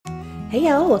Hey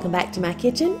y'all, welcome back to my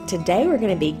kitchen. Today we're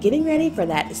going to be getting ready for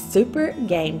that super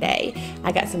game day.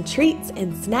 I got some treats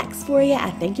and snacks for you.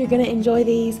 I think you're going to enjoy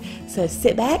these. So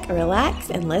sit back, relax,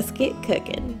 and let's get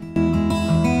cooking.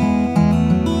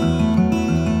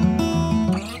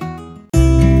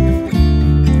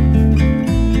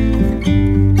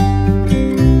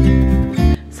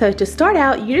 So to start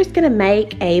out, you're just gonna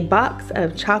make a box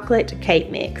of chocolate cake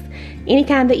mix. Any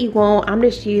kind that you want. I'm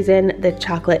just using the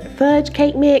chocolate fudge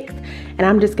cake mix, and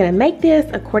I'm just gonna make this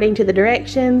according to the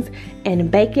directions and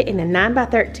bake it in a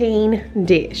 9x13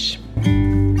 dish.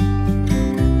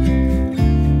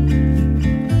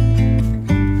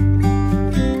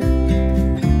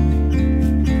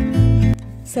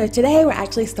 So today we're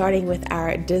actually starting with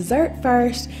our dessert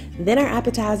first, then our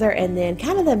appetizer, and then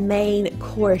kind of the main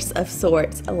course of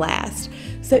sorts last.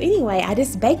 So anyway, I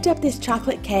just baked up this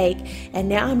chocolate cake, and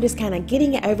now I'm just kind of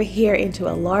getting it over here into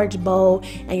a large bowl,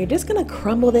 and you're just going to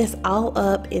crumble this all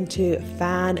up into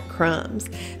fine crumbs.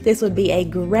 This would be a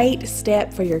great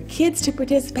step for your kids to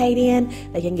participate in.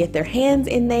 They can get their hands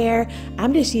in there.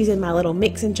 I'm just using my little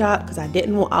mixing chop because I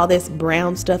didn't want all this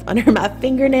brown stuff under my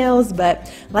fingernails,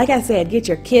 but like I said, get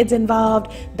your kids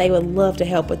involved. They would love to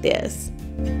help with this.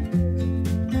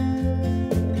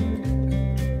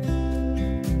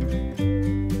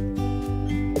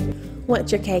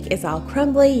 Once your cake is all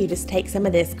crumbly, you just take some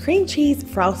of this cream cheese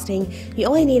frosting. You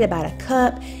only need about a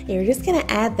cup, and you're just gonna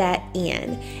add that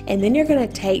in. And then you're gonna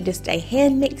take just a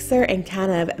hand mixer and kind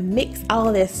of mix all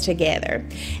of this together.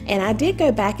 And I did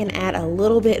go back and add a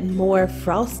little bit more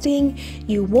frosting.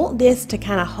 You want this to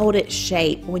kind of hold its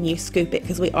shape when you scoop it,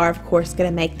 because we are of course gonna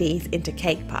make these into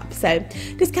cake pops. So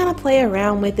just kind of play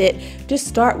around with it. Just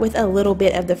start with a little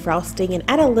bit of the frosting and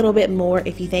add a little bit more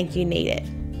if you think you need it.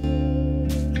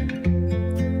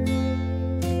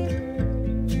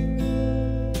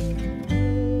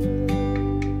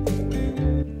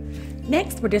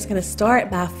 Next, we're just going to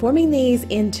start by forming these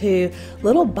into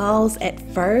little balls at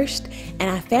first, and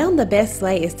I found the best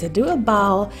way is to do a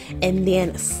ball and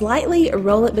then slightly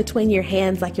roll it between your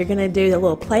hands like you're going to do the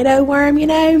little Play-Doh worm, you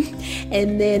know,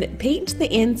 and then pinch the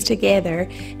ends together,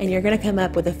 and you're going to come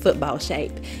up with a football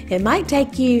shape. It might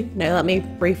take you, no, let me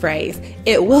rephrase,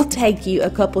 it will take you a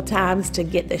couple times to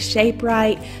get the shape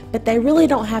right, but they really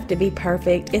don't have to be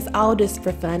perfect. It's all just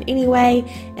for fun anyway,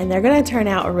 and they're going to turn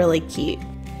out really cute.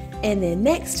 And then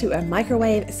next, to a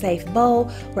microwave safe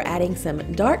bowl, we're adding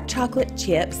some dark chocolate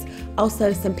chips,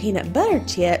 also some peanut butter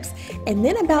chips, and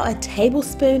then about a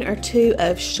tablespoon or two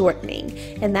of shortening.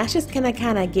 And that's just gonna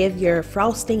kind of give your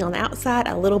frosting on the outside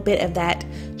a little bit of that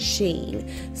sheen.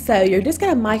 So you're just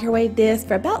gonna microwave this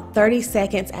for about 30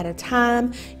 seconds at a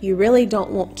time. You really don't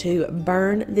want to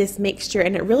burn this mixture,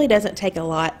 and it really doesn't take a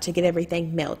lot to get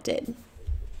everything melted.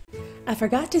 I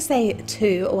forgot to say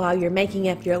too, while you're making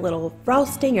up your little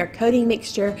frosting or coating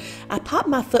mixture, I pop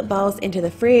my footballs into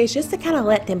the fridge just to kind of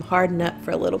let them harden up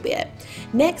for a little bit.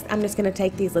 Next, I'm just going to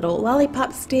take these little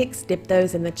lollipop sticks, dip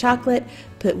those in the chocolate,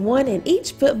 put one in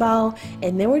each football,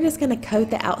 and then we're just going to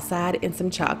coat the outside in some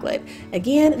chocolate.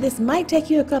 Again, this might take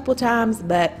you a couple times,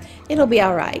 but it'll be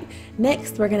alright.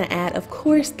 Next, we're going to add, of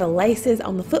course, the laces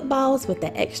on the footballs with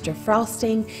the extra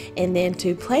frosting, and then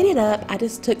to plate it up, I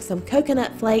just took some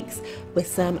coconut flakes with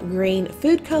some green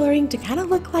food coloring to kind of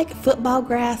look like football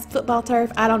grass, football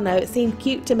turf. I don't know, it seemed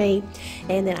cute to me.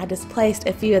 And then I just placed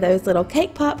a few of those little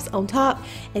cake pops on top,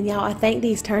 and y'all, I think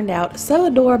these turned out so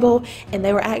adorable, and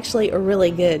they were actually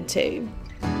really good too.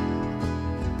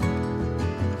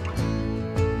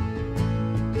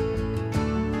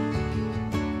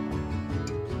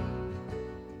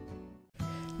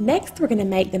 Next, we're going to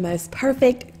make the most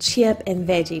perfect chip and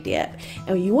veggie dip.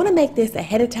 And you want to make this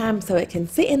ahead of time so it can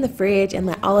sit in the fridge and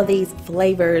let all of these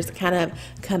flavors kind of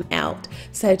come out.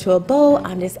 So to a bowl,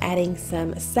 I'm just adding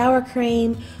some sour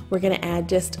cream. We're going to add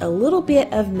just a little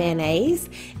bit of mayonnaise,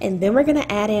 and then we're going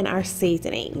to add in our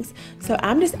seasonings. So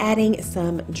I'm just adding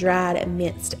some dried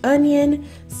minced onion,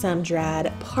 some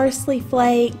dried parsley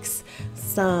flakes,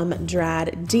 some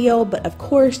dried dill, but of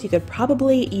course you could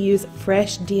probably use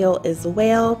fresh dill as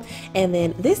well. And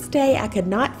then this day I could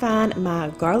not find my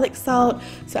garlic salt,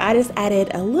 so I just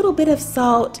added a little bit of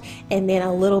salt and then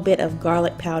a little bit of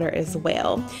garlic powder as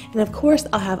well. And of course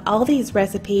I'll have all these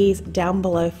recipes down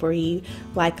below for you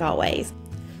like always.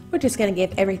 We're just going to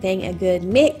give everything a good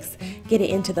mix, get it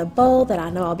into the bowl that I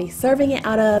know I'll be serving it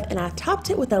out of, and I topped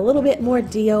it with a little bit more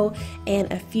dill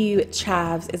and a few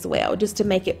chives as well, just to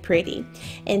make it pretty.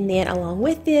 And then along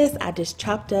with this, I just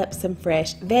chopped up some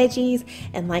fresh veggies,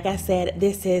 and like I said,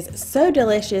 this is so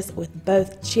delicious with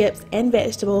both chips and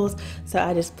vegetables, so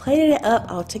I just plated it up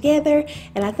all together,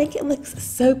 and I think it looks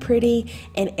so pretty,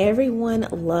 and everyone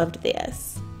loved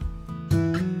this.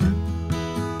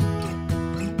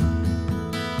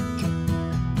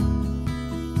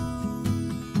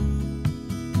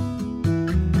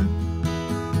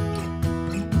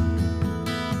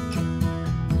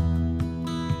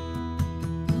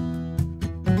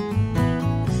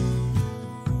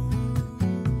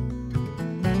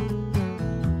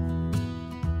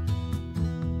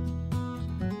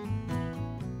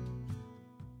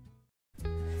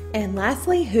 And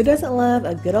lastly, who doesn't love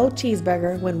a good old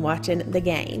cheeseburger when watching the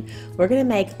game? We're going to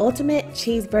make ultimate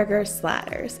cheeseburger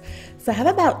sliders. So I have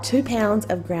about 2 pounds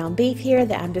of ground beef here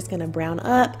that I'm just going to brown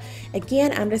up.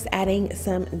 Again, I'm just adding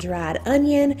some dried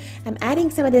onion. I'm adding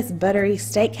some of this buttery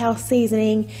steakhouse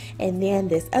seasoning, and then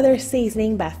this other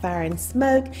seasoning by Fire and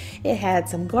Smoke. It had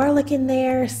some garlic in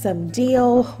there, some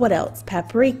dill, what else?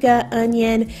 Paprika,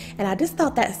 onion, and I just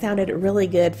thought that sounded really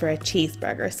good for a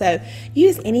cheeseburger. So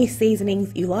use any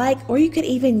seasonings you like, or you could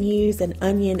even use an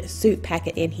onion soup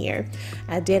packet in here.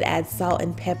 I did add salt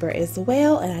and pepper as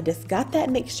well, and I just got that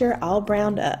mixture all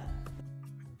browned up.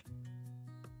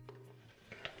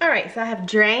 Alright, so I have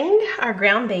drained our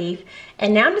ground beef,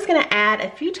 and now I'm just going to add a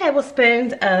few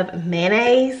tablespoons of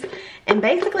mayonnaise, and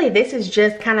basically this is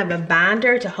just kind of a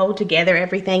binder to hold together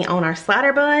everything on our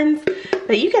slider buns,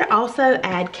 but you could also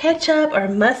add ketchup or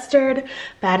mustard,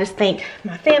 but I just think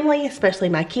my family, especially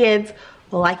my kids,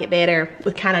 will like it better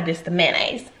with kind of just the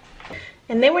mayonnaise.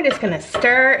 And then we're just going to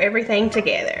stir everything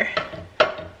together.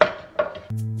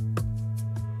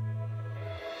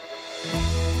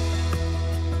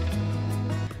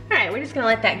 Alright, we're just going to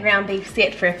let that ground beef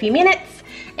sit for a few minutes.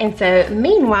 And so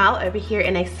meanwhile, over here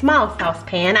in a small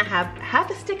saucepan, I have half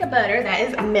a stick of butter that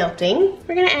is melting.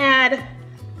 We're going to add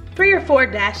 3 or 4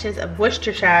 dashes of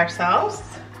Worcestershire sauce.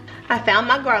 I found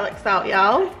my garlic salt,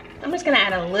 y'all. I'm just going to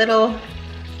add a little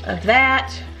of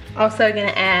that. Also going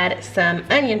to add some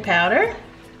onion powder.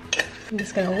 I'm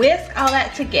just going to whisk all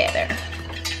that together.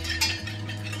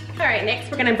 Alright,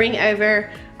 next we're going to bring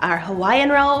over our Hawaiian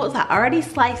Rolls. I already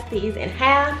sliced these in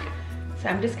half. So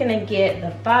I'm just gonna get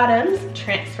the bottoms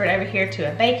transferred over here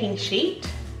to a baking sheet.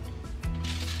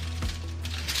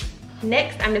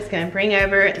 Next, I'm just gonna bring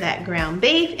over that ground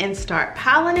beef and start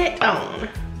piling it on.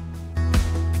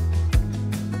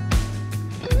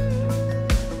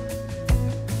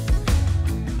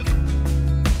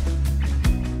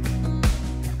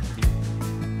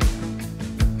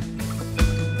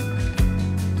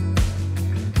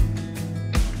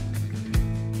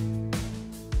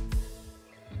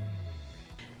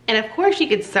 And of course you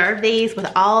could serve these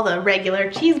with all the regular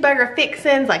cheeseburger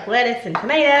fixings like lettuce and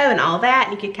tomato and all that.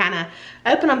 And you could kind of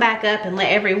open them back up and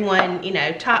let everyone, you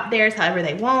know, top theirs however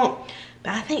they want.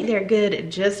 But I think they're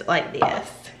good just like this.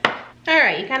 All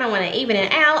right, you kind of want to even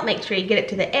it out. Make sure you get it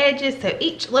to the edges so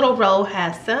each little roll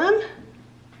has some.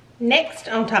 Next,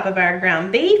 on top of our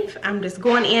ground beef, I'm just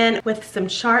going in with some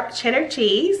sharp cheddar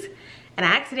cheese. And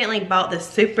I accidentally bought the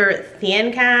super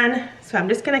thin kind. So I'm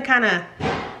just going to kind of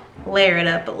layer it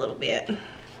up a little bit.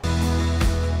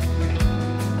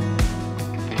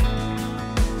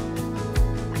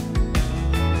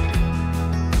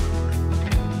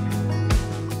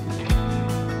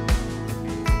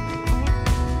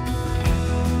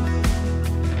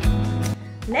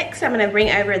 Next, I'm going to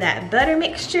bring over that butter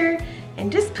mixture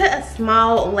and just put a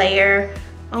small layer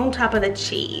on top of the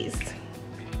cheese.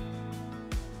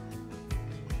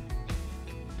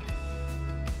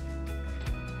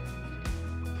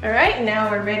 All right,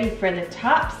 now we're ready for the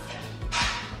tops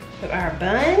of our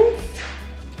buns.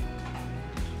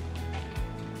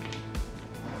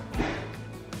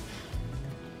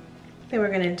 Then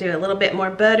we're gonna do a little bit more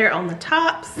butter on the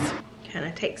tops. Kind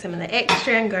of take some of the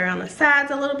extra and go around the sides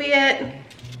a little bit.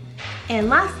 And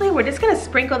lastly, we're just gonna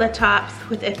sprinkle the tops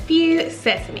with a few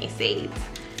sesame seeds.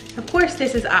 Of course,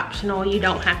 this is optional. You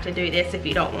don't have to do this if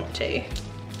you don't want to.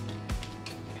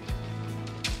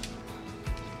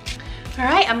 All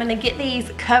right, I'm gonna get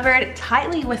these covered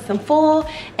tightly with some foil,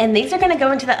 and these are gonna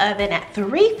go into the oven at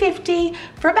 350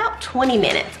 for about 20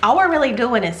 minutes. All we're really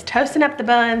doing is toasting up the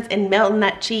buns and melting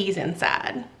that cheese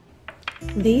inside.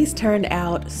 These turned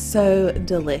out so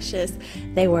delicious.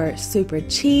 They were super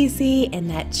cheesy, and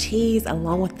that cheese,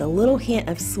 along with the little hint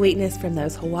of sweetness from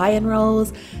those Hawaiian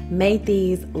rolls, made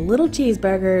these little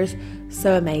cheeseburgers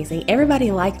So amazing.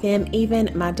 Everybody liked them. Even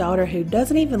my daughter, who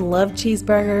doesn't even love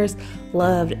cheeseburgers,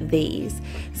 loved these.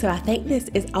 So I think this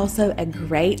is also a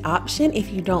great option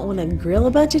if you don't want to grill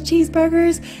a bunch of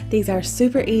cheeseburgers. These are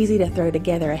super easy to throw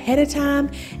together ahead of time,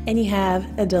 and you have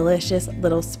a delicious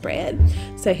little spread.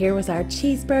 So here was our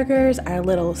cheeseburgers, our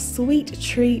little sweet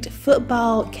treat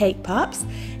football cake pops,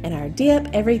 and our dip.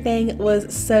 Everything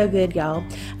was so good, y'all.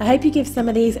 I hope you give some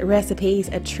of these recipes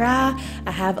a try.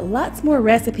 I have lots more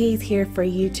recipes here for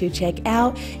you to check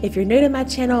out. If you're new to my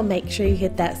channel, make sure you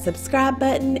hit that subscribe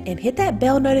button and hit that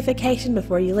bell notification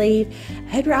before you leave.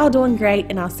 I hope you're all doing great,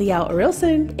 and I'll see y'all real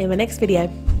soon in my next video.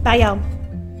 Bye, y'all.